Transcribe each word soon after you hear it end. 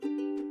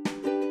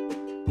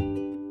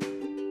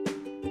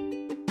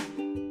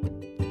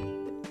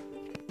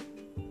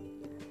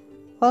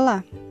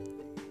Olá,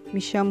 me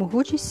chamo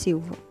Ruth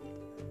Silva,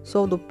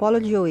 sou do Polo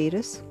de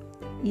Oeiras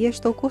e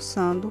estou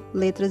cursando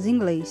Letras em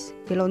Inglês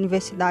pela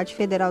Universidade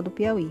Federal do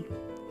Piauí.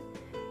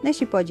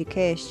 Neste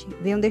podcast,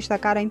 venho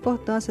destacar a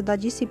importância da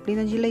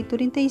disciplina de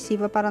leitura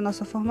intensiva para a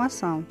nossa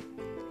formação,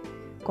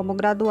 como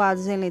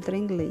graduados em Letras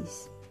em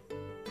Inglês.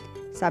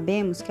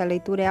 Sabemos que a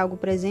leitura é algo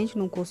presente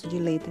no curso de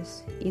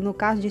letras e, no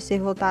caso de ser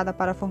voltada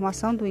para a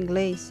formação do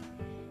inglês,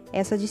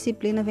 essa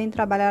disciplina vem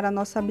trabalhar a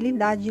nossa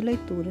habilidade de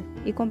leitura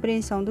e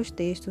compreensão dos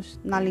textos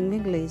na língua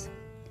inglesa.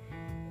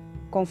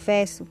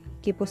 Confesso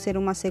que, por ser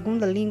uma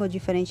segunda língua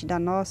diferente da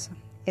nossa,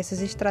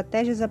 essas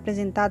estratégias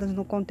apresentadas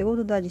no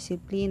conteúdo da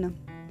disciplina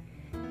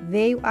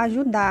veio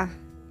ajudar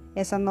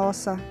essa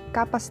nossa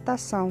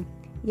capacitação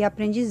e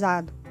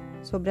aprendizado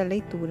sobre a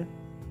leitura.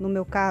 No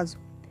meu caso,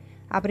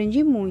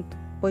 aprendi muito,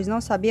 pois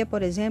não sabia,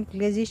 por exemplo,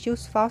 que existiam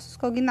os falsos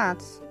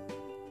cognatos,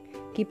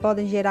 que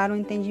podem gerar um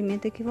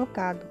entendimento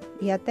equivocado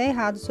e até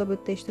errado sobre o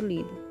texto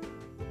lido.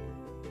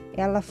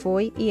 Ela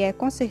foi e é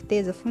com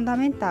certeza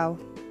fundamental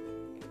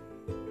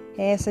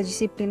essa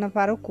disciplina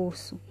para o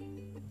curso.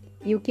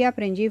 E o que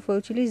aprendi foi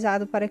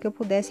utilizado para que eu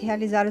pudesse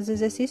realizar os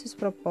exercícios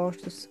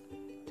propostos,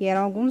 que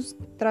eram algumas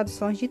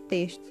traduções de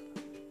texto,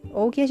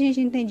 ou o que a gente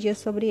entendia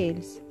sobre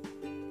eles.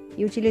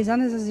 E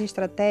utilizando essas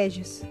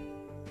estratégias,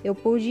 eu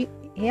pude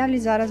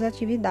realizar as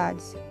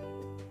atividades.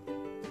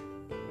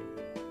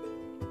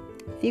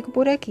 Fico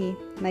por aqui,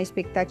 na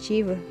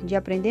expectativa de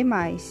aprender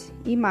mais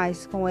e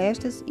mais com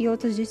estas e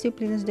outras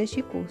disciplinas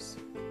deste curso.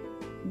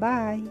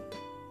 Bye!